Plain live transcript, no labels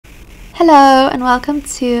Hello and welcome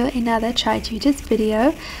to another Tri-tutors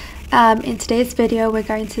video. In today's video we're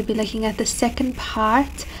going to be looking at the second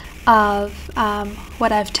part of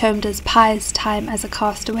what I've termed as Pi's time as a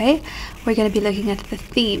castaway. We're going to be looking at the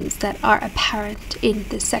themes that are apparent in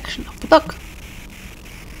this section of the book.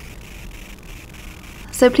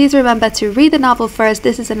 So please remember to read the novel first.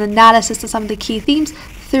 This is an analysis of some of the key themes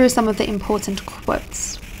through some of the important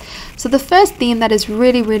quotes. So the first theme that is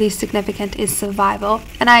really significant is survival,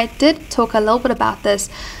 and I did talk a little bit about this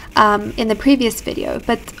in the previous video,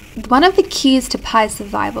 but one of the keys to Pi's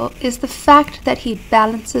survival is the fact that he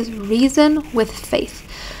balances reason with faith.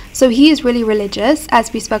 So he is really religious,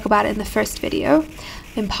 as we spoke about in the first video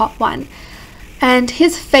in part 1. And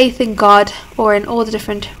his faith in God, or in all the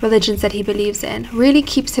different religions that he believes in, really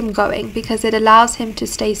keeps him going because it allows him to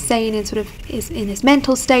stay sane in in his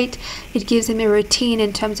mental state. It gives him a routine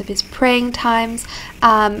in terms of his praying times,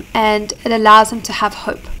 and it allows him to have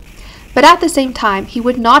hope. But at the same time, he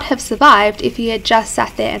would not have survived if he had just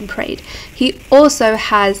sat there and prayed. He also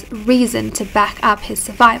has reason to back up his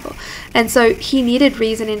survival. And so he needed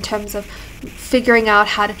reason in terms of figuring out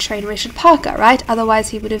how to train Richard Parker, right? Otherwise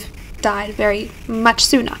he would have died very much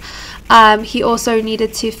sooner. He also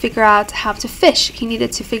needed to figure out how to fish. He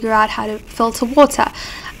needed to figure out how to filter water.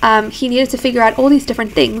 He needed to figure out all these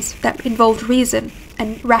different things that involved reason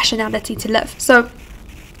and rationality to live. So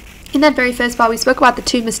in that very first part we spoke about the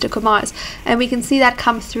two Mr. Kumars, and we can see that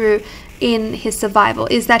come through in his survival,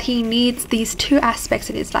 is that he needs these two aspects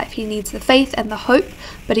in his life. He needs the faith and the hope,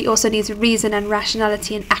 but he also needs reason and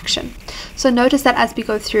rationality and action. So notice that as we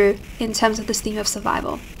go through in terms of this theme of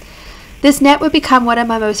survival. This net would become one of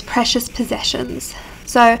my most precious possessions.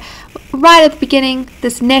 So right at the beginning,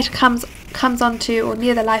 this net comes onto or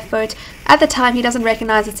near the lifeboat. At the time, he doesn't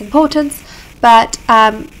recognize its importance, but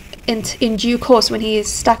in due course, when he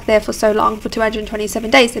is stuck there for so long, for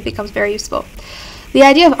 227 days, it becomes very useful. The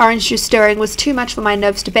idea of orange juice stirring was too much for my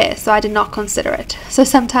nerves to bear, so I did not consider it. So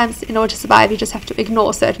sometimes, in order to survive, you just have to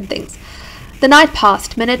ignore certain things. The night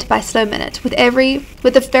passed, minute by slow minute. With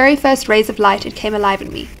the very first rays of light, it came alive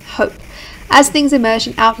in me. Hope. As things emerged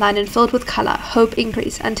in outline and filled with colour, hope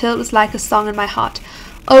increased until it was like a song in my heart.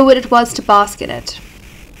 Oh, what it was to bask in it.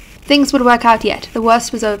 Things would work out yet. The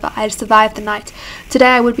worst was over. I had survived the night. Today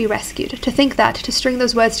I would be rescued. To think that, to string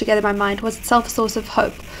those words together in my mind, was itself a source of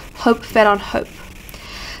hope. Hope fed on hope.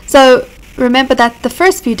 So remember that the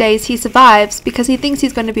first few days he survives because he thinks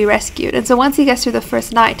he's going to be rescued. And so once he gets through the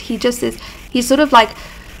first night, he sort of like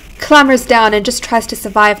clambers down and just tries to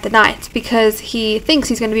survive the night because he thinks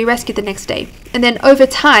he's going to be rescued the next day. And then over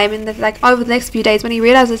time, over the next few days, when he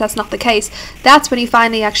realizes that's not the case, that's when he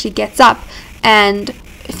finally actually gets up and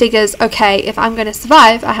figures, okay, if I'm going to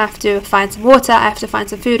survive, I have to find some water, I have to find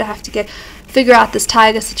some food, I have to figure out this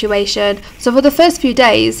tiger situation. So for the first few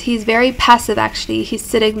days, he's very passive actually. He's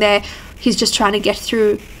sitting there, he's just trying to get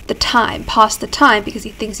through past the time, because he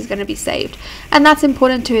thinks he's going to be saved. And that's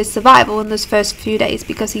important to his survival in those first few days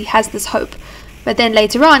because he has this hope. But then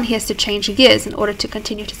later on, he has to change gears in order to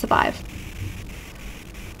continue to survive.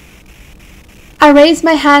 I raised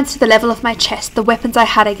my hands to the level of my chest, the weapons I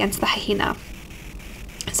had against the hyena.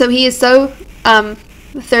 So he is so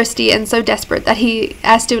thirsty and so desperate that he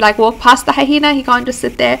has to walk past the hyena. He can't just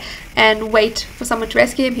sit there and wait for someone to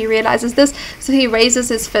rescue him. He realizes this, so he raises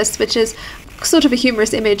his fist, which is sort of a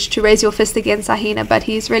humorous image, to raise your fist against a hyena, but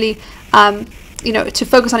he's really to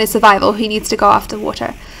focus on his survival, he needs to go after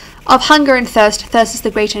water. Of hunger and thirst is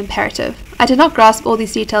the greater imperative. I did not grasp all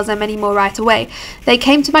these details and many more right away. They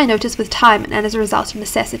came to my notice with time and as a result of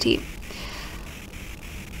necessity.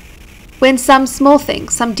 When some small thing,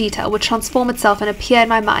 some detail, would transform itself and appear in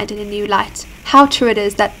my mind in a new light. How true it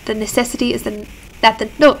is that necessity is the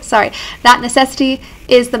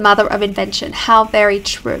mother of invention. How very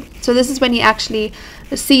true. So this is when he actually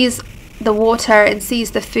sees the water and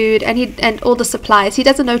sees the food and all the supplies. He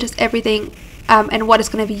doesn't notice everything and what it's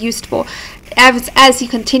going to be used for. As he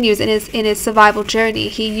continues in his survival journey,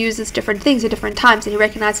 he uses different things at different times, and he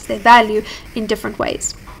recognizes their value in different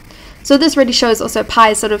ways. So this really shows also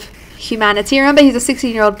Pi's sort of humanity. Remember, he's a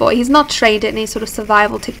 16-year-old boy. He's not trained in any sort of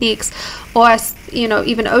survival techniques or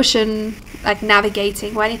even ocean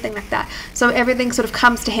navigating or anything like that. So everything sort of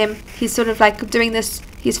comes to him. He's sort of doing this,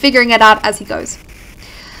 he's figuring it out as he goes.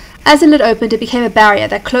 As the lid opened, it became a barrier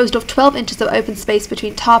that closed off 12 inches of open space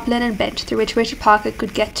between tarpaulin and bench, through which Richard Parker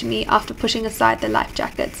could get to me after pushing aside the life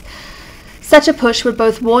jackets. Such a push would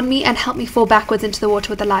both warn me and help me fall backwards into the water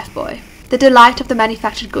with the lifebuoy. The delight of the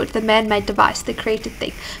manufactured good, the man-made device, the created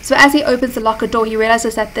thing. So as he opens the locker door, he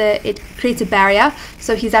realizes that it creates a barrier,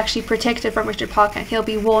 so he's actually protected from Richard Parker, and he'll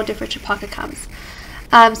be warned if Richard Parker comes.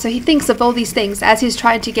 So he thinks of all these things as he's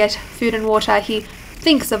trying to get food and water. He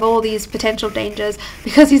thinks of all these potential dangers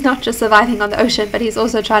because he's not just surviving on the ocean, but he's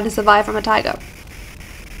also trying to survive from a tiger.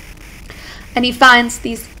 And he finds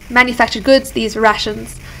these manufactured goods, these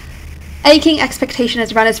rations. Aching expectation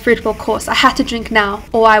has run its fruitful course. I had to drink now,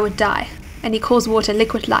 or I would die. And he calls water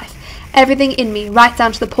liquid life. Everything in me, right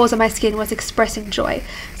down to the pores of my skin, was expressing joy.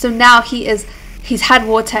 So now he's had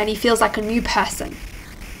water and he feels like a new person.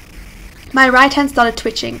 My right hand started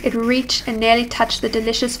twitching. It reached and nearly touched the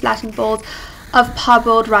delicious flattened balls of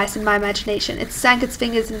parboiled rice in my imagination. It sank its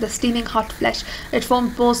fingers in the steaming hot flesh. It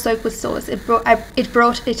formed balls soaked with sauce. It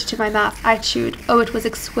brought it to my mouth. I chewed. Oh, it was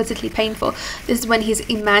exquisitely painful. This is when he's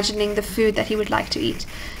imagining the food that he would like to eat.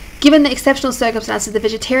 Given the exceptional circumstances, the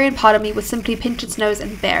vegetarian part of me would simply pinch its nose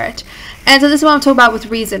and bear it. And so this is what I'm talking about with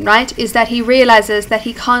reason, right? Is that he realizes that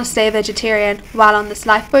he can't stay vegetarian while on this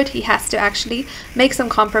lifeboat. He has to actually make some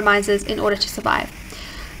compromises in order to survive.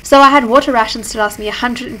 So I had water rations to last me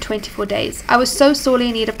 124 days. I was so sorely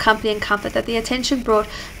in need of company and comfort that the attention brought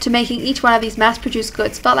to making each one of these mass-produced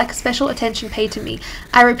goods felt like a special attention paid to me.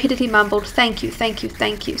 I repeatedly mumbled, thank you, thank you,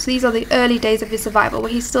 thank you. So these are the early days of his survival,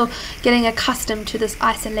 where he's still getting accustomed to this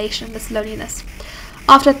isolation, this loneliness.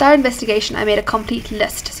 After a thorough investigation, I made a complete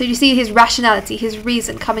list. So you see his rationality, his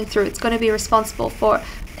reason coming through. It's going to be responsible for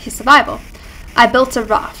his survival. I built a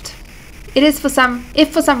raft. If for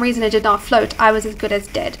some reason it did not float, I was as good as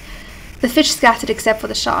dead. The fish scattered except for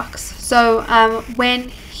the sharks. So when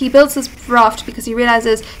he builds this raft, because he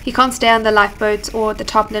realizes he can't stay on the lifeboat or the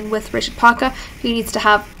Toplin with Richard Parker, he needs to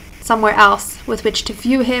have somewhere else with which to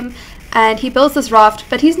view him, and he builds this raft,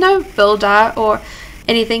 but he's no builder or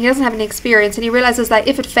anything. He doesn't have any experience, and he realizes that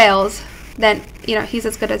if it fails, then he's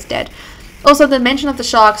as good as dead. Also, the mention of the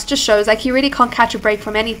sharks just shows like he really can't catch a break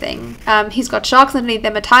from anything. He's got sharks underneath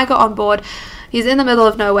them, a tiger on board. He's in the middle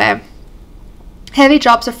of nowhere. Heavy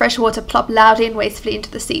drops of fresh water plop loudly and wastefully into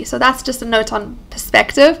the sea. So that's just a note on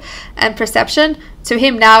perspective and perception. To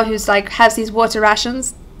him now, who's like has these water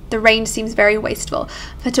rations, the rain seems very wasteful.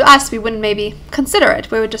 But to us, we wouldn't maybe consider it.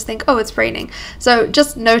 We would just think, oh, it's raining. So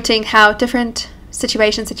just noting how different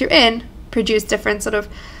situations that you're in produce different sort of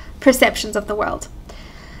perceptions of the world.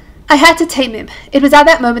 I had to tame him. It was at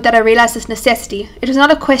that moment that I realized this necessity. It was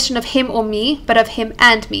not a question of him or me, but of him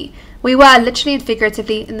and me. We were literally and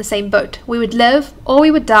figuratively in the same boat. We would live or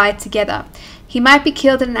we would die together. He might be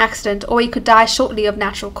killed in an accident or he could die shortly of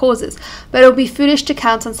natural causes, but it would be foolish to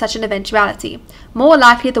count on such an eventuality. More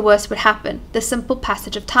likely the worst would happen, the simple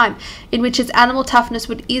passage of time, in which his animal toughness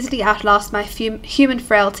would easily outlast my human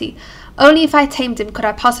frailty. Only if I tamed him could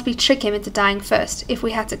I possibly trick him into dying first, if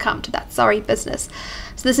we had to come to that sorry business.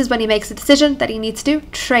 So this is when he makes the decision that he needs to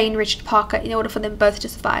train Richard Parker in order for them both to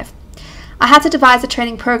survive. I had to devise a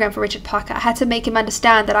training program for Richard Parker. I had to make him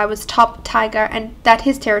understand that I was top tiger and that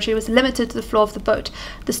his territory was limited to the floor of the boat,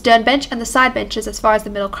 the stern bench and the side benches as far as the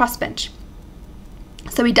middle cross bench.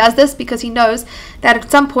 So he does this because he knows that at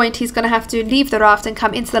some point he's going to have to leave the raft and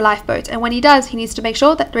come into the lifeboat. And when he does, he needs to make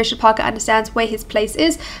sure that Richard Parker understands where his place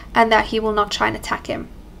is and that he will not try and attack him.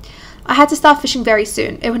 I had to start fishing very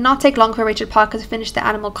soon. It would not take long for Richard Parker to finish the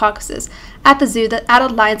animal carcasses. At the zoo, the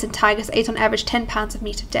adult lions and tigers ate on average 10 pounds of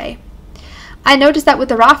meat a day. I noticed that with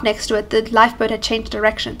the raft next to it, the lifeboat had changed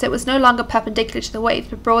directions. It was no longer perpendicular to the waves,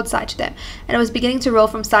 but broadside to them, and it was beginning to roll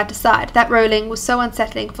from side to side. That rolling was so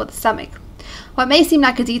unsettling for the stomach. What may seem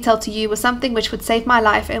like a detail to you was something which would save my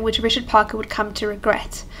life and which Richard Parker would come to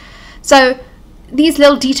regret. So these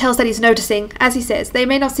little details that he's noticing, as he says, they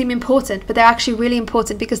may not seem important, but they're actually really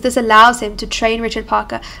important because this allows him to train Richard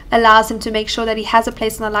Parker, allows him to make sure that he has a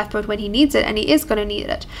place on the lifeboat when he needs it, and he is going to need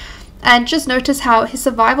it. And just notice how his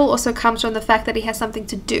survival also comes from the fact that he has something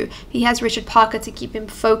to do. He has Richard Parker to keep him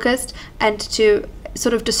focused and to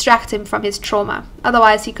sort of distract him from his trauma.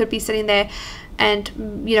 Otherwise, he could be sitting there and,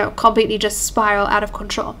 completely just spiral out of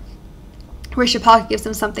control. Richard Parker gives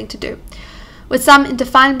him something to do. With some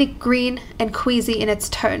indefinably green and queasy in its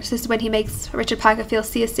tone, this is when he makes Richard Parker feel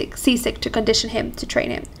seasick to condition him to train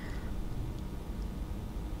him.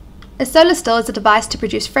 A solar still is a device to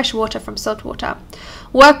produce fresh water from salt water.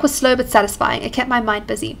 Work was slow but satisfying. It kept my mind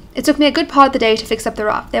busy. It took me a good part of the day to fix up the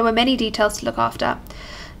raft. There were many details to look after.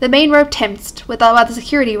 The main rope tensed, while the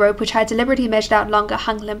security rope, which I had deliberately measured out longer,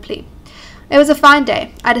 hung limply. It was a fine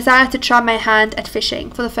day. I decided to try my hand at fishing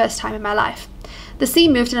for the first time in my life. The sea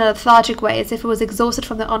moved in a lethargic way as if it was exhausted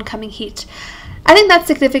from the oncoming heat. I think that's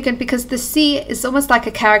significant because the sea is almost like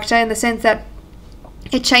a character in the sense that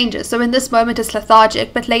it changes. So in this moment it's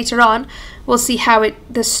lethargic, but later on we'll see how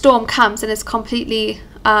the storm comes and it's completely,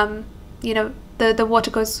 the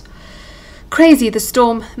water goes crazy. The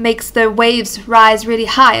storm makes the waves rise really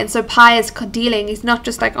high, and so Pi is dealing. He's not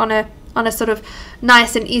just like on a sort of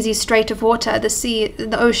nice and easy strait of water. The sea,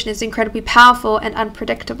 the ocean is incredibly powerful and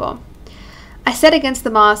unpredictable. I sat against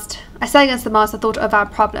the mast. I thought of our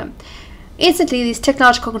problem. Instantly, these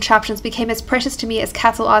technological contraptions became as precious to me as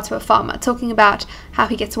cattle are to a farmer, talking about how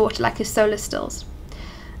he gets water like his solar stills.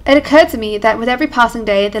 It occurred to me that with every passing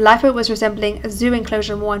day, the lifeboat was resembling a zoo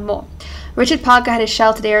enclosure more and more. Richard Parker had his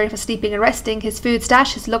sheltered area for sleeping and resting, his food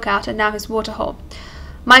stash, his lookout, and now his water hole.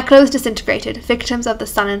 My clothes disintegrated, victims of the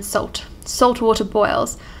sun and salt. Salt water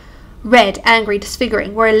boils. Red, angry,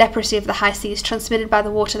 disfiguring, were a leprosy of the high seas transmitted by the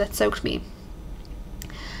water that soaked me.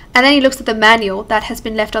 And then he looks at the manual that has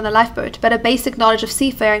been left on the lifeboat, but a basic knowledge of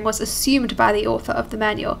seafaring was assumed by the author of the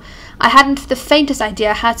manual. I hadn't the faintest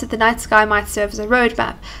idea how the night sky might serve as a road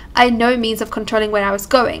map. I had no means of controlling where I was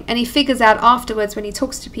going, and he figures out afterwards when he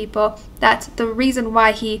talks to people that the reason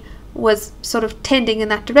why he was sort of tending in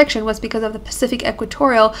that direction was because of the Pacific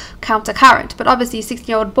equatorial countercurrent. But obviously, a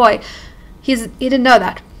 16-year-old boy, he didn't know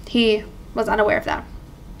that. He was unaware of that.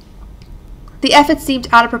 The effort seemed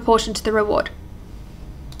out of proportion to the reward.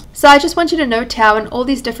 So I just want you to note how in all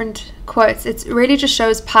these different quotes, it really just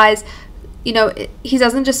shows Pi's, he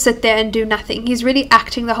doesn't just sit there and do nothing. He's really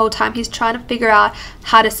acting the whole time. He's trying to figure out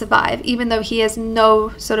how to survive. Even though he has no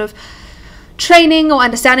sort of training or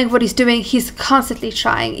understanding of what he's doing, he's constantly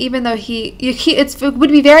trying. Even though it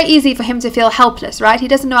would be very easy for him to feel helpless, right? He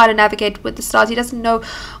doesn't know how to navigate with the stars. He doesn't know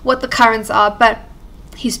what the currents are, but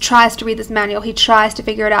he tries to read this manual. He tries to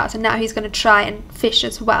figure it out, and now he's going to try and fish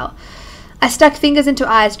as well. I stuck fingers into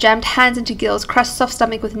eyes, jammed hands into gills, crushed soft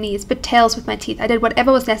stomach with knees, bit tails with my teeth. I did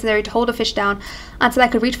whatever was necessary to hold a fish down until I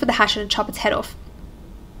could reach for the hash and chop its head off.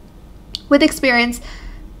 With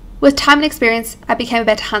time and experience, I became a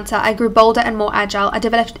better hunter. I grew bolder and more agile. I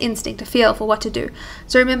developed an instinct, a feel for what to do.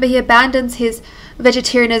 So remember, he abandons his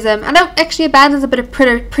vegetarianism. And actually abandons a bit of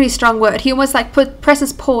pretty strong word. He almost like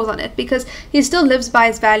presses pause on it, because he still lives by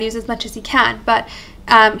his values as much as he can, but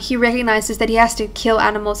he recognizes that he has to kill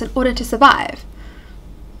animals in order to survive.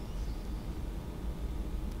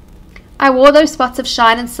 I wore those spots of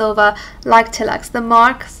shine and silver like tilaks, the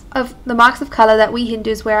marks of color that we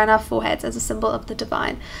Hindus wear on our foreheads as a symbol of the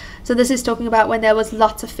divine. So this is talking about when there was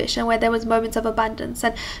lots of fish and where there was moments of abundance.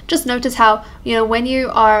 And just notice how, when you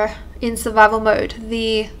are in survival mode,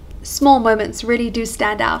 the small moments really do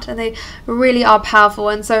stand out, and they really are powerful.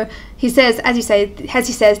 And so he says, as he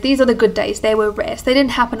says, these are the good days. They were rare. So they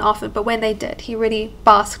didn't happen often, but when they did, he really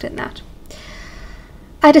basked in that.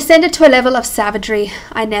 I descended to a level of savagery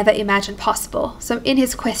I never imagined possible. So in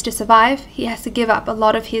his quest to survive, he has to give up a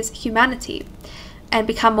lot of his humanity and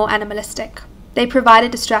become more animalistic. They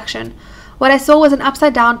provided distraction. What I saw was an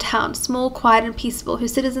upside-down town, small, quiet, and peaceful,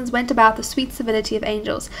 whose citizens went about the sweet civility of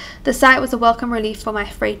angels. The sight was a welcome relief for my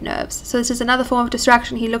frayed nerves. So this is another form of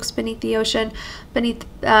distraction. He looks beneath the ocean,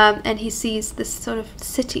 and he sees this sort of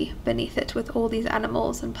city beneath it with all these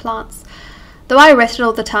animals and plants. Though I rested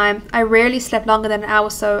all the time, I rarely slept longer than an hour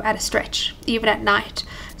or so at a stretch, even at night.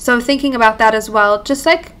 So thinking about that as well, just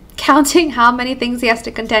like counting how many things he has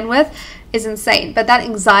to contend with is insane. But that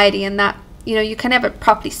anxiety and that, you can never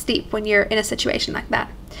properly sleep when you're in a situation like that.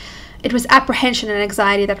 It was apprehension and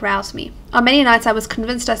anxiety that roused me. On many nights I was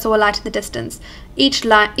convinced I saw a light in the distance. Each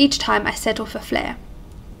time I set off a flare.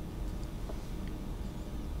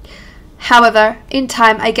 However, in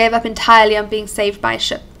time I gave up entirely on being saved by a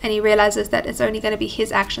ship, and he realizes that it's only going to be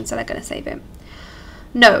his actions that are going to save him.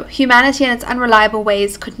 No, humanity and its unreliable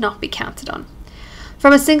ways could not be counted on.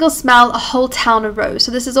 From a single smell, a whole town arose.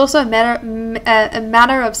 So this is also a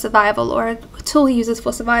manner of survival, or a tool he uses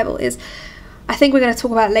for survival is, I think we're going to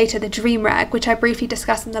talk about later, the dream rag, which I briefly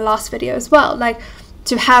discussed in the last video as well. Like,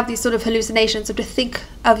 to have these sort of hallucinations, or to think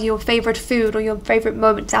of your favorite food or your favorite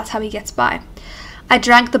moment. That's how he gets by. I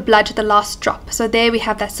drank the blood to the last drop. So there we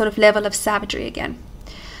have that sort of level of savagery again.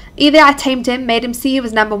 Either I tamed him, made him see he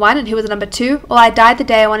was number one and he was number two, or I died the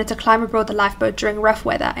day I wanted to climb aboard the lifeboat during rough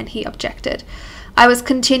weather and he objected. I was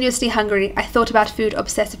continuously hungry. I thought about food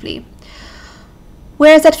obsessively.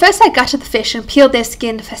 Whereas at first I gutted the fish and peeled their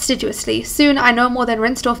skin fastidiously, soon I no more than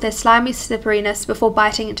rinsed off their slimy slipperiness before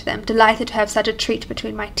biting into them, delighted to have such a treat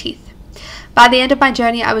between my teeth. By the end of my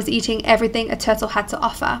journey I was eating everything a turtle had to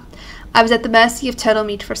offer. I was at the mercy of turtle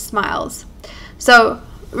meat for smiles. So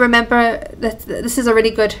remember that this is a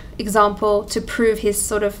really good example to prove his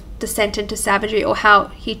sort of descent into savagery, or how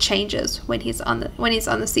he changes when he's on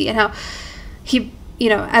the sea, and how he,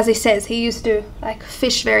 as he says, he used to like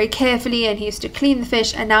fish very carefully and he used to clean the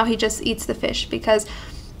fish, and now he just eats the fish because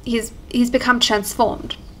he's become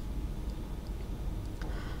transformed.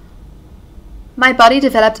 My body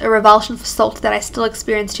developed a revulsion for salt that I still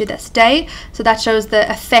experience to this day. So that shows the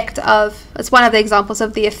effect of, it's one of the examples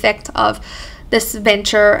of the effect of this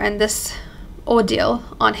venture and this ordeal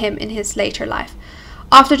on him in his later life.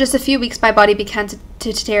 After just a few weeks, my body began to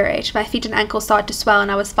deteriorate. My feet and ankles started to swell,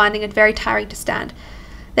 and I was finding it very tiring to stand.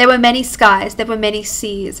 There were many skies, there were many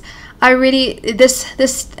seas. I really, there's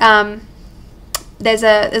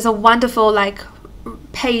a wonderful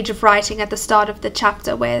page of writing at the start of the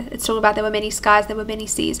chapter where it's talking about there were many skies, there were many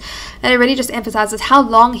seas, and it really just emphasizes how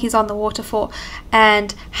long he's on the water for,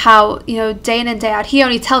 and how, day in and day out, he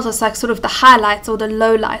only tells us sort of the highlights or the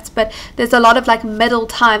lowlights, but there's a lot of middle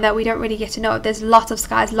time that we don't really get to know. There's lots of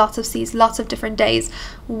skies, lots of seas, lots of different days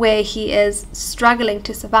where he is struggling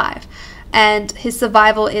to survive, and his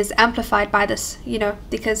survival is amplified by this,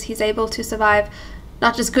 because he's able to survive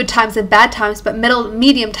not just good times and bad times, but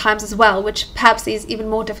medium times as well, which perhaps is even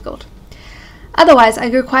more difficult. Otherwise, I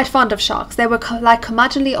grew quite fond of sharks. They were like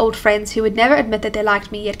curmudgeonly old friends who would never admit that they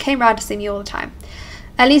liked me, yet came round to see me all the time.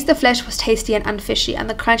 At least the flesh was tasty and unfishy, and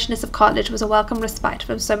the crunchiness of cartilage was a welcome respite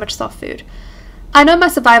from so much soft food. I know my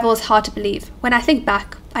survival is hard to believe. When I think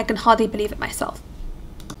back, I can hardly believe it myself.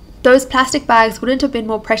 Those plastic bags wouldn't have been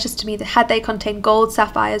more precious to me had they contained gold,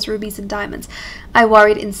 sapphires, rubies, and diamonds. I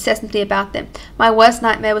worried incessantly about them. My worst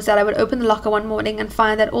nightmare was that I would open the locker one morning and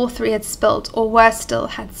find that all three had spilled, or worse still,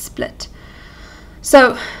 had split.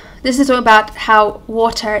 So this is all about how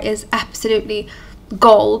water is absolutely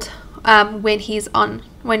gold when he's on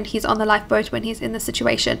the lifeboat, when he's in the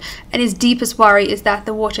situation, and his deepest worry is that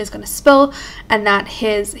the water is going to spill, and that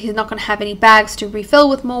he's not going to have any bags to refill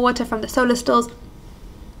with more water from the solar stills.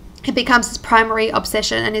 It becomes his primary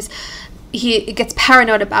obsession, and he gets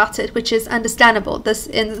paranoid about it, which is understandable.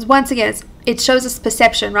 Once again, it shows us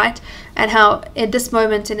perception, right? And how in this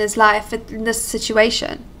moment in his life, in this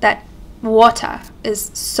situation, that water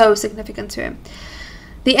is so significant to him.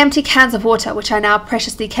 The empty cans of water, which are now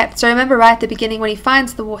preciously kept. So remember right at the beginning when he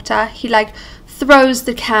finds the water, he throws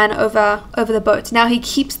the can over the boat. Now he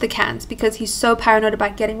keeps the cans because he's so paranoid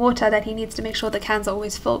about getting water that he needs to make sure the cans are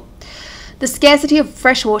always full. The scarcity of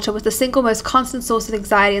fresh water was the single most constant source of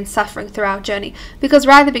anxiety and suffering throughout our journey, because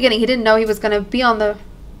right at the beginning he didn't know he was going to be on the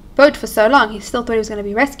boat for so long. He still thought he was going to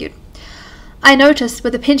be rescued. I noticed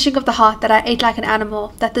with a pinching of the heart that I ate like an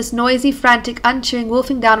animal, that this noisy, frantic, unchewing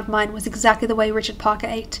wolfing down of mine was exactly the way Richard Parker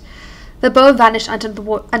ate. The bow vanished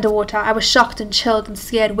underwater. I was shocked and chilled and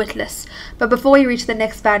scared witless, but before we reached the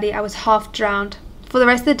next valley I was half drowned. For the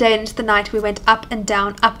rest of the day and into the night we went up and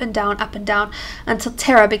down, up and down, up and down, until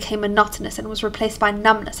terror became monotonous and was replaced by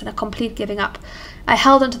numbness and a complete giving up. I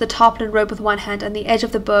held onto the tarpaulin rope with one hand and the edge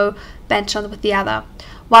of the bow bench with the other,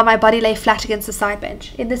 while my body lay flat against the side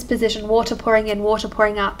bench. In this position, water pouring in, water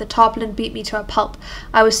pouring out, the tarpaulin beat me to a pulp.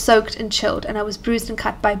 I was soaked and chilled, and I was bruised and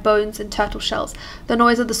cut by bones and turtle shells. The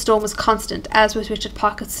noise of the storm was constant, as was Richard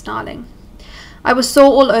Parker's snarling. I was sore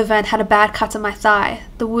all over and had a bad cut on my thigh.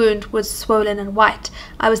 The wound was swollen and white.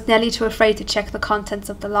 I was nearly too afraid to check the contents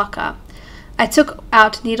of the locker. I took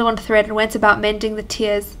out needle and thread and went about mending the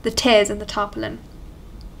tears in the tarpaulin.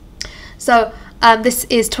 So this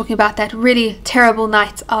is talking about that really terrible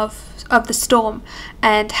night of the storm,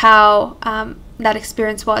 and how that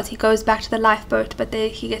experience was. He goes back to the lifeboat, but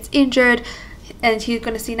he gets injured, and he's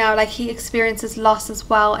going to see now he experiences loss as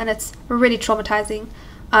well, and it's really traumatizing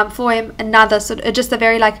for him. Another just a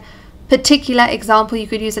very particular example you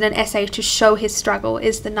could use in an essay to show his struggle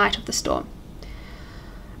is the night of the storm.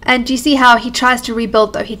 And you see how he tries to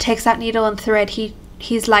rebuild, though. He takes out needle and thread. He's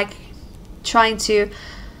trying to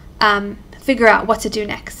figure out what to do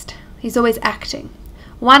next. He's always acting.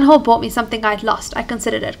 One hole brought me something I'd lost. I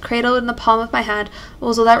considered it. Cradled in the palm of my hand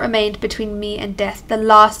was all that remained between me and death, the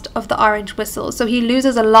last of the orange whistles. So he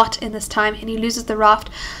loses a lot in this time, and he loses the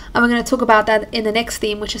raft. And we're going to talk about that in the next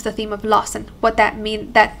theme, which is the theme of loss, and what that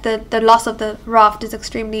means, that the loss of the raft is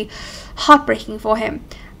extremely heartbreaking for him.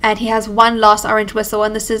 And he has one last orange whistle,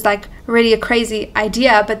 and this is really a crazy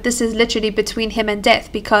idea, but this is literally between him and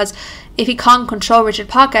death, because if he can't control Richard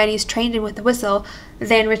Parker and he's trained him with the whistle,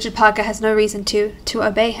 then Richard Parker has no reason to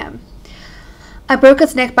obey him. I broke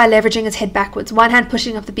its neck by leveraging its head backwards, one hand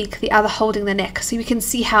pushing up the beak, the other holding the neck, so you can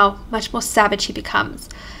see how much more savage he becomes.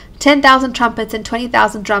 10,000 trumpets and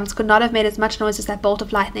 20,000 drums could not have made as much noise as that bolt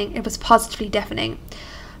of lightning. It was positively deafening.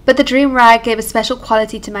 But the dream rag gave a special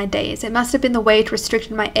quality to my days. It must have been the way it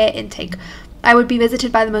restricted my air intake. I would be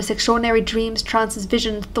visited by the most extraordinary dreams, trances,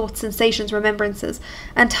 visions, thoughts, sensations, remembrances,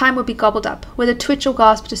 and time would be gobbled up. With a twitch or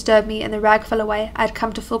gasp disturbed me, and the rag fell away, I had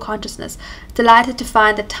come to full consciousness, delighted to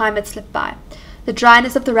find that time had slipped by. The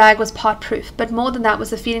dryness of the rag was part proof, but more than that was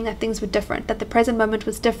the feeling that things were different, that the present moment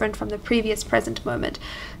was different from the previous present moment.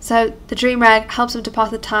 So the dream rag helps him to pass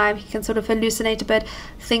the time. He can sort of hallucinate a bit,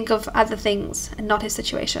 think of other things and not his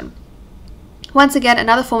situation. Once again,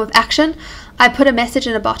 another form of action. I put a message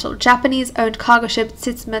in a bottle. Japanese-owned cargo ship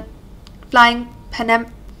Sitsma flying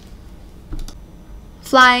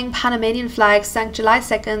Panamanian flags sank July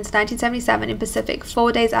 2nd, 1977 in Pacific,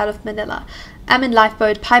 4 days out of Manila. I'm in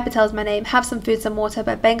lifeboat. Piper tells my name. Have some food, some water,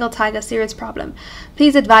 but Bengal tiger, serious problem.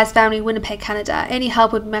 Please advise family, Winnipeg, Canada. Any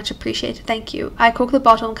help would be much appreciated. Thank you. I corked the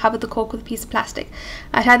bottle and covered the cork with a piece of plastic.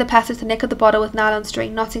 I tied the plastic to the neck of the bottle with nylon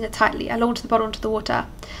string, knotting it tightly. I launched the bottle into the water.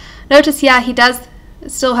 Notice here he does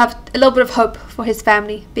still have a little bit of hope for his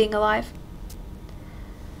family being alive.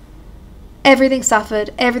 Everything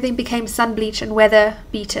suffered, everything became sun-bleached and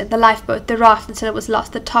weather-beaten, the lifeboat, the raft until it was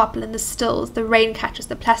lost, the tarpaulin, the stills, the rain catchers,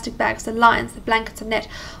 the plastic bags, the lines, the blankets and net,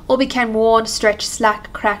 all became worn, stretched,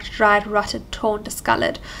 slack, cracked, dried, rotted, torn,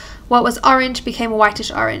 discoloured. What was orange became whitish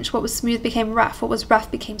orange, what was smooth became rough, what was rough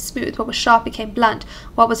became smooth, what was sharp became blunt,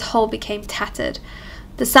 what was whole became tattered.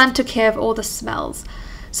 The sun took care of all the smells.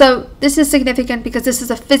 So this is significant because this is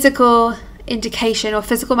a physical indication or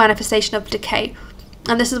physical manifestation of decay.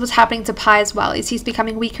 And this is what's happening to Pi as well, is he's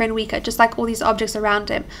becoming weaker and weaker, just like all these objects around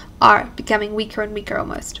him are becoming weaker and weaker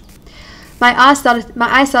almost. My eyes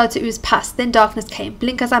started to ooze pus, then darkness came.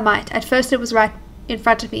 Blink as I might, at first it was right in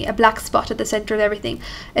front of me, a black spot at the center of everything.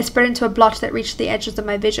 It spread into a blotch that reached the edges of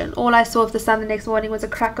my vision. All I saw of the sun the next morning was a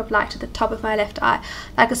crack of light at the top of my left eye,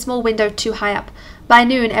 like a small window too high up. By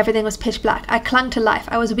noon, everything was pitch black. I clung to life.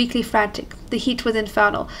 I was weakly frantic. The heat was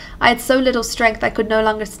infernal. I had so little strength I could no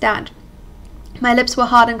longer stand. My lips were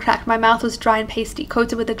hard and cracked, my mouth was dry and pasty,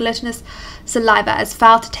 coated with a glutinous saliva, as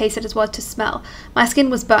foul to taste as it was to smell. My skin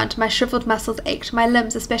was burnt, my shriveled muscles ached, my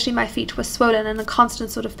limbs, especially my feet, were swollen and a constant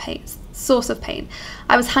source of pain.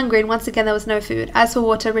 I was hungry, and once again there was no food. As for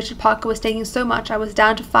water, Richard Parker was taking so much I was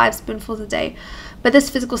down to 5 spoonfuls a day. But this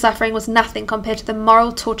physical suffering was nothing compared to the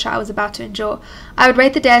moral torture I was about to endure. I would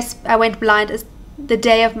rate the day I went blind as the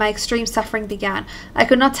day of my extreme suffering began. I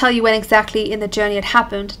could not tell you when exactly in the journey it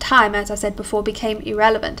happened. Time, as I said before, became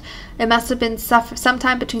irrelevant. It must have been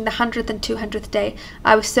sometime between the 100th and 200th day.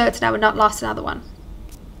 I was certain I would not last another one.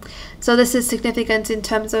 So this is significant in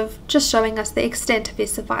terms of just showing us the extent of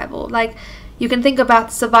his survival. Like, you can think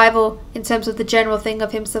about survival in terms of the general thing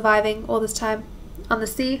of him surviving all this time on the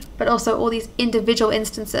sea, but also all these individual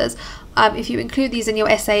instances. If you include these in your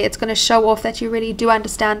essay, it's going to show off that you really do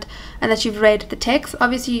understand and that you've read the text.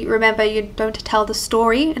 Obviously, remember, you don't tell the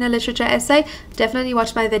story in a literature essay. Definitely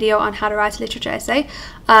watch my video on how to write a literature essay.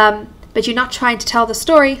 But you're not trying to tell the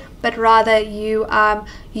story, but rather you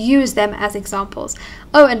use them as examples.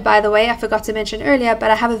 Oh, and by the way, I forgot to mention earlier,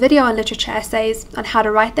 but I have a video on literature essays on how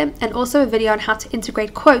to write them, and also a video on how to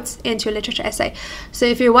integrate quotes into a literature essay. So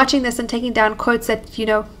if you're watching this and taking down quotes that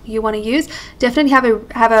you want to use, definitely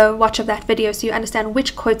have a watch of that video so you understand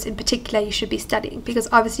which quotes in particular you should be studying, because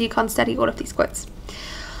obviously you can't study all of these quotes.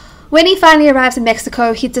 When he finally arrives in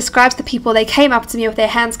Mexico, he describes the people. They came up to me with their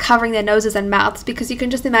hands covering their noses and mouths, because you can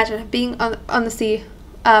just imagine being on the sea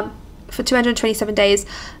for 227 days,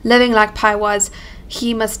 living like Pi was.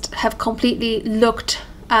 He must have completely looked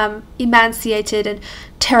emaciated and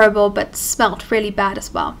terrible, but smelt really bad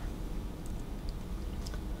as well.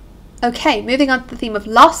 Okay, moving on to the theme of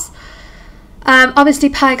loss. Obviously,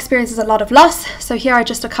 Pi experiences a lot of loss, so here are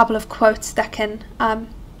just a couple of quotes that can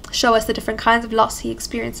show us the different kinds of loss he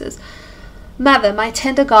experiences. Mother, my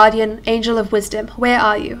tender guardian, angel of wisdom, where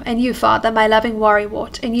are you? And you, father, my loving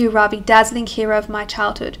worrywart, and you, Ravi, dazzling hero of my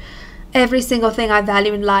childhood. Every single thing I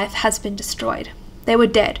value in life has been destroyed. They were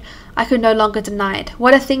dead. I could no longer deny it.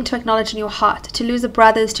 What a thing to acknowledge in your heart. To lose a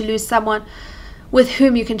brother is to lose someone with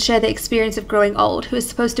whom you can share the experience of growing old, who is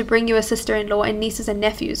supposed to bring you a sister-in-law and nieces and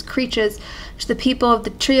nephews, creatures to the people of the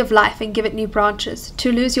tree of life and give it new branches.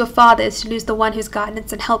 To lose your father is to lose the one whose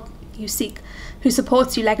guidance and help you seek, who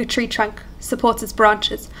supports you like a tree trunk supports its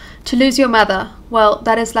branches. To lose your mother, well,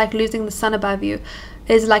 that is like losing the sun above you.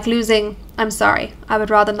 It is like losing, I'm sorry, I would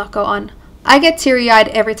rather not go on. I get teary-eyed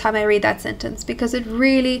every time I read that sentence, because it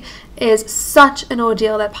really is such an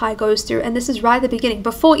ordeal that Pi goes through, and this is right at the beginning,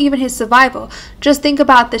 before even his survival. Just think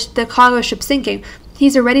about the cargo ship sinking.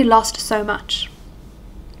 He's already lost so much.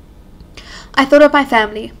 I thought of my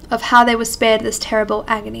family, of how they were spared this terrible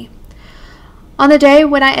agony. On the day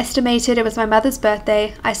when I estimated it was my mother's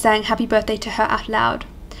birthday, I sang happy birthday to her out loud.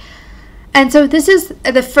 And so this is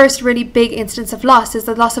the first really big instance of loss, is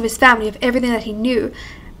the loss of his family, of everything that he knew.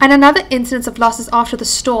 And another instance of loss is after the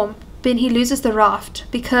storm, when he loses the raft,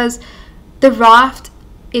 because the raft,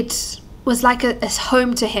 it was like a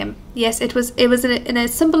home to him. Yes, it was in a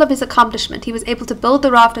symbol of his accomplishment. He was able to build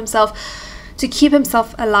the raft himself to keep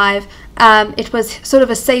himself alive. It was sort of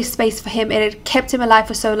a safe space for him. It had kept him alive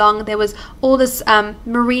for so long. There was all this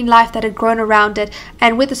marine life that had grown around it.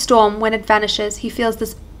 And with the storm, when it vanishes, he feels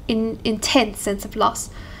this intense sense of loss.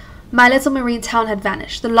 My little marine town had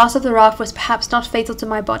vanished. The loss of the raft was perhaps not fatal to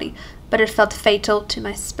my body, but it felt fatal to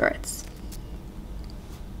my spirits.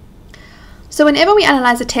 So whenever we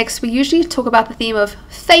analyze a text, we usually talk about the theme of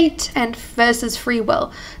fate and versus free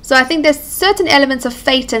will. So I think there's certain elements of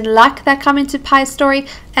fate and luck that come into Pi's story,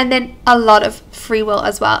 and then a lot of free will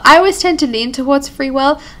as well. I always tend to lean towards free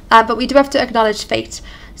will, but we do have to acknowledge fate.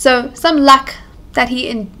 So some luck that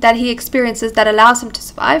he experiences that allows him to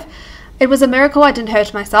survive. It was a miracle I didn't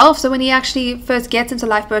hurt myself. So when he actually first gets into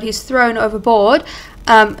lifeboat, he's thrown overboard.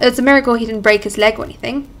 It's a miracle he didn't break his leg or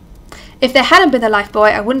anything. If there hadn't been the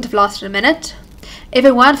lifebuoy, I wouldn't have lasted a minute. If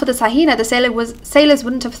it weren't for the Sahina, the sailors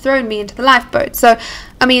wouldn't have thrown me into the lifeboat. So,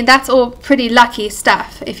 I mean, that's all pretty lucky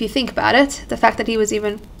stuff, if you think about it. The fact that he was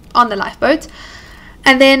even on the lifeboat.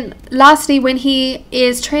 And then, lastly, when he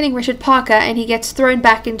is training Richard Parker and he gets thrown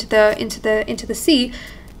back into the sea,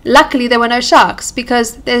 luckily there were no sharks,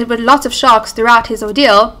 because there were lots of sharks throughout his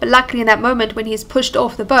ordeal. But luckily, in that moment when he's pushed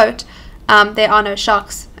off the boat, there are no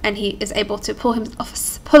sharks, and he is able to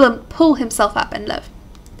pull himself up and live.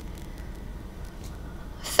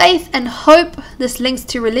 Faith and hope, this links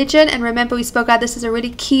to religion, and remember we spoke about this as a really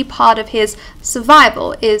key part of his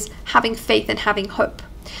survival, is having faith and having hope.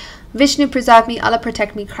 Vishnu preserve me, Allah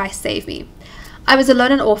protect me, Christ save me. I was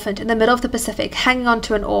alone and orphaned in the middle of the Pacific, hanging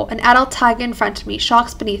onto an oar, an adult tiger in front of me,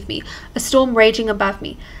 sharks beneath me, a storm raging above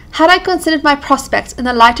me. Had I considered my prospects in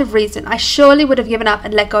the light of reason, I surely would have given up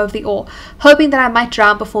and let go of the oar, hoping that I might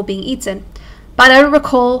drown before being eaten. But I don't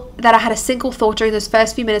recall that I had a single thought during those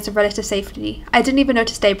first few minutes of relative safety. I didn't even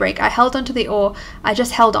notice daybreak. I held onto the oar. I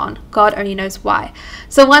just held on. God only knows why.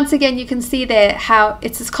 So once again, you can see there how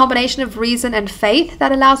it's this combination of reason and faith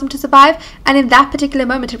that allows him to survive. And in that particular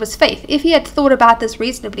moment, it was faith. If he had thought about this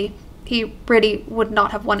reasonably, he really would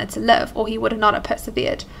not have wanted to live, or he would not have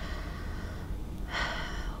persevered.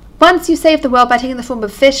 Once you saved the world by taking the form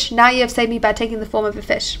of fish, now you have saved me by taking the form of a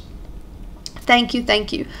fish. Thank you,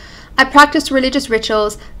 thank you. I practiced religious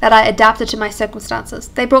rituals that I adapted to my circumstances.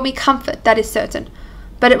 They brought me comfort, that is certain.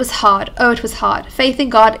 But it was hard. Oh, it was hard. Faith in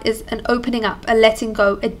God is an opening up, a letting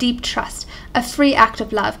go, a deep trust, a free act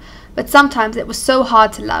of love. But sometimes it was so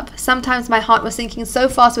hard to love. Sometimes my heart was sinking so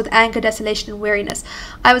fast with anger, desolation, and weariness.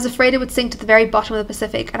 I was afraid it would sink to the very bottom of the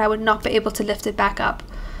Pacific, and I would not be able to lift it back up.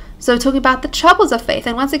 So talking about the troubles of faith,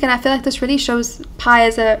 and once again I feel like this really shows Pi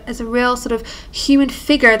as a real sort of human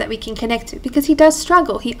figure that we can connect to, because he does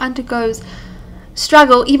struggle. He undergoes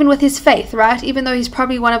struggle even with his faith, right? Even though he's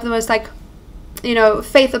probably one of the most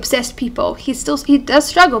faith obsessed people, he does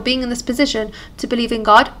struggle being in this position to believe in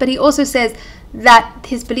God, but he also says that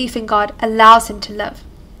his belief in God allows him to live.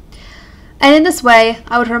 And in this way,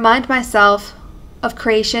 I would remind myself of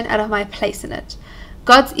creation and of my place in it.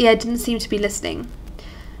 God's ear didn't seem to be listening.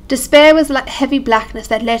 Despair was like heavy blackness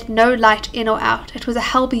that let no light in or out. It was a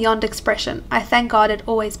hell beyond expression. I thank God it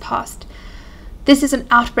always passed. This is an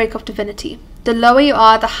outbreak of divinity. The lower you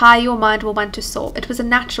are, the higher your mind will want to soar. It was a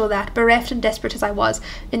natural that, bereft and desperate as I was,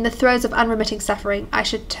 in the throes of unremitting suffering, I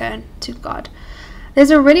should turn to God.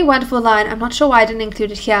 There's a really wonderful line, I'm not sure why I didn't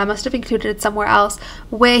include it here, I must have included it somewhere else,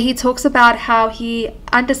 where he talks about how he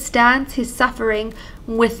understands his suffering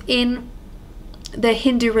within the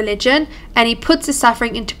Hindu religion, and he puts his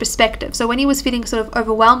suffering into perspective. So when he was feeling sort of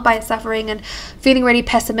overwhelmed by his suffering and feeling really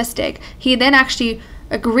pessimistic, he then actually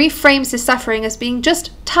reframes his suffering as being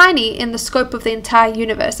just tiny in the scope of the entire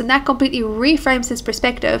universe, and that completely reframes his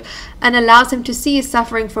perspective and allows him to see his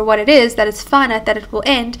suffering for what it is, that it's finite, that it will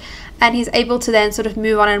end, and he's able to then sort of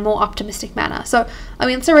move on in a more optimistic manner. So I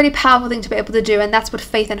mean, it's a really powerful thing to be able to do, and that's what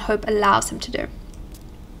faith and hope allows him to do.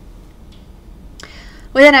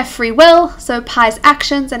 We then have free will, so Pi's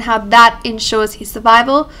actions and how that ensures his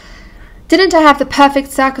survival. Didn't I have the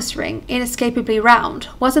perfect circus ring, inescapably round?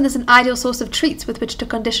 Wasn't this an ideal source of treats with which to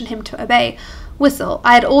condition him to obey? Whistle,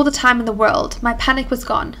 I had all the time in the world. My panic was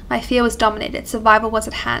gone. My fear was dominated. Survival was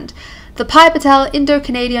at hand. The Pi Patel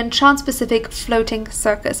Indo-Canadian Trans-Pacific Floating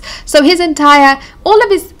Circus. So all of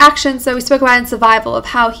his actions, so we spoke about in survival, of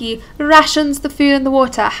how he rations the food and the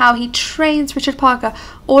water, how he trains Richard Parker,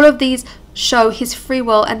 all of these show his free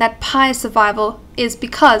will, and that Pi's survival is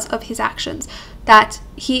because of his actions, that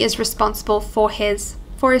he is responsible for his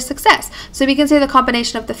success. So we can see the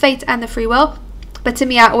combination of the fate and the free will, but to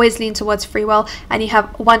me I always lean towards free will, and you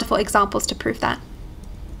have wonderful examples to prove that.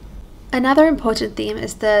 Another important theme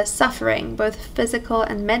is the suffering, both physical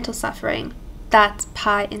and mental suffering, that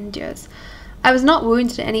Pi endures. I was not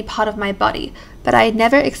wounded in any part of my body, but I had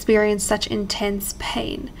never experienced such intense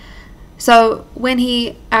pain. So when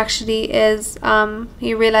he actually is,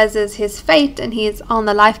 he realizes his fate and he is on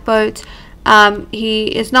the lifeboat, he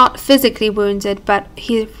is not physically wounded, but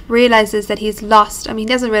he realizes that he's lost. I mean,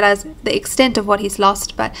 he doesn't realize the extent of what he's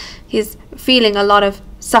lost, but he's feeling a lot of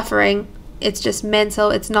suffering. It's just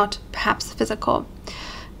mental, it's not perhaps physical.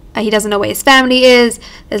 He doesn't know where his family is,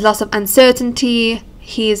 there's lots of uncertainty,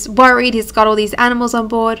 he's worried, he's got all these animals on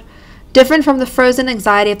board. Different from the frozen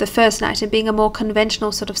anxiety of the first night and being a more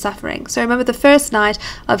conventional sort of suffering. So remember, the first night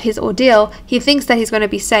of his ordeal, he thinks that he's going to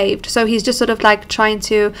be saved. So he's just sort of like trying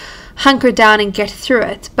to hunker down and get through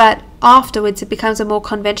it. But afterwards, it becomes a more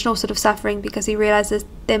conventional sort of suffering because he realizes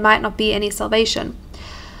there might not be any salvation.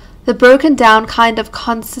 The broken down kind of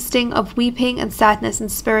consisting of weeping and sadness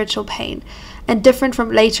and spiritual pain, and different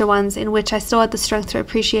from later ones in which I still had the strength to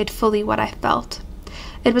appreciate fully what I felt.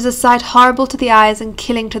 It was a sight horrible to the eyes and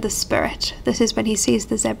killing to the spirit. This is when he sees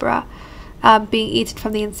the zebra being eaten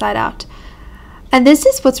from the inside out. And this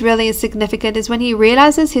is what's really significant, is when he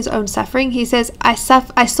realizes his own suffering, he says, I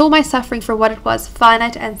saw my suffering for what it was,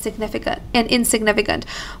 finite and insignificant,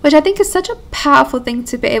 which I think is such a powerful thing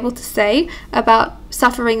to be able to say about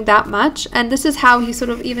suffering that much. And this is how he sort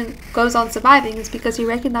of even goes on surviving, is because he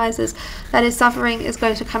recognizes that his suffering is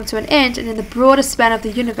going to come to an end, and in the broader span of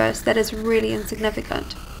the universe, that is really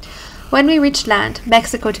insignificant. When we reached land,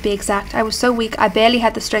 Mexico to be exact, I was so weak I barely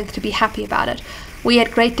had the strength to be happy about it. We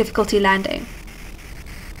had great difficulty landing.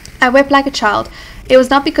 I wept like a child. It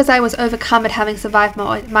was not because I was overcome at having survived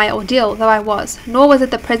my ordeal, though I was, nor was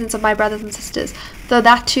it the presence of my brothers and sisters, though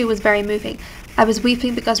that too was very moving. I was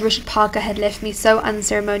weeping because Richard Parker had left me so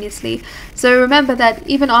unceremoniously. So remember that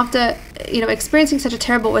even after, experiencing such a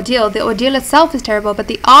terrible ordeal, the ordeal itself is terrible, but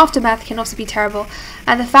the aftermath can also be terrible.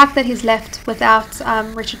 And the fact that he's left without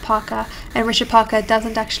Richard Parker, and Richard Parker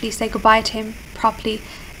doesn't actually say goodbye to him properly,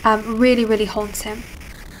 really, really haunts him.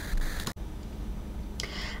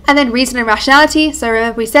 And then reason and rationality. So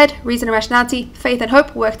remember we said reason and rationality, faith and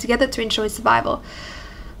hope work together to ensure his survival.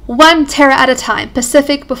 One terror at a time,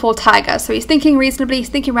 Pacific before tiger. So he's thinking reasonably, he's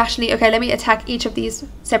thinking rationally. Okay, let me attack each of these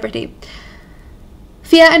separately.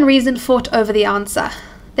 Fear and reason fought over the answer.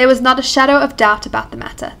 There was not a shadow of doubt about the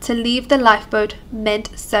matter. To leave the lifeboat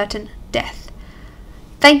meant certain death.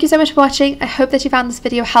 Thank you so much for watching. I hope that you found this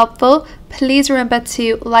video helpful. Please remember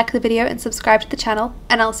to like the video and subscribe to the channel,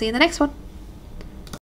 and I'll see you in the next one.